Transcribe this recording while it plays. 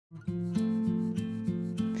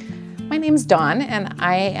name's Dawn, and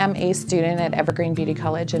I am a student at Evergreen Beauty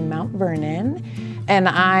College in Mount Vernon, and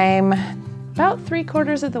I'm about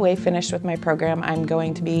 3/4 of the way finished with my program. I'm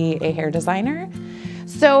going to be a hair designer.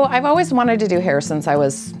 So I've always wanted to do hair since I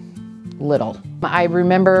was little. I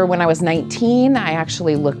remember when I was 19, I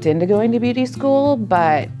actually looked into going to beauty school,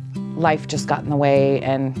 but life just got in the way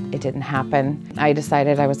and it didn't happen. I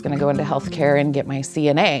decided I was going to go into healthcare and get my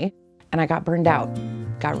CNA, and I got burned out,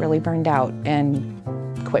 got really burned out, and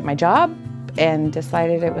quit my job and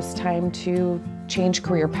decided it was time to change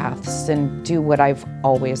career paths and do what I've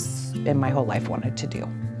always in my whole life wanted to do.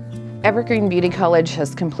 Evergreen Beauty College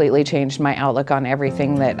has completely changed my outlook on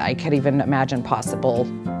everything that I could even imagine possible.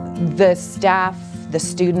 The staff, the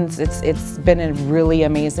students, it's been a really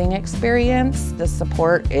amazing experience. The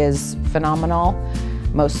support is phenomenal.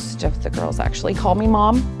 Most of the girls actually call me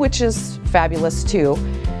mom, which is fabulous too.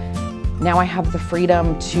 Now I have the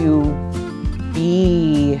freedom to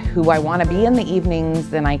be who I want to be in the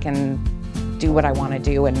evenings, and I can do what I want to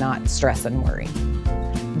do and not stress and worry.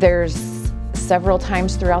 There's several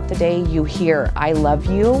times throughout the day you hear, "I love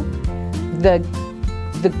you." The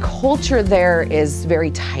culture there is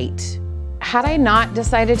very tight. Had I not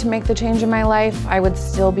decided to make the change in my life, I would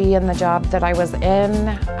still be in the job that I was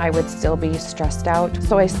in. I would still be stressed out.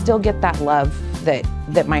 So I still get that love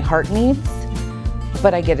that my heart needs,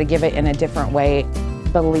 but I get to give it in a different way.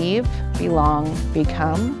 Believe, belong,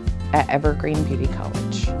 become at Evergreen Beauty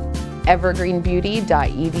College.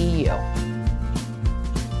 evergreenbeauty.edu.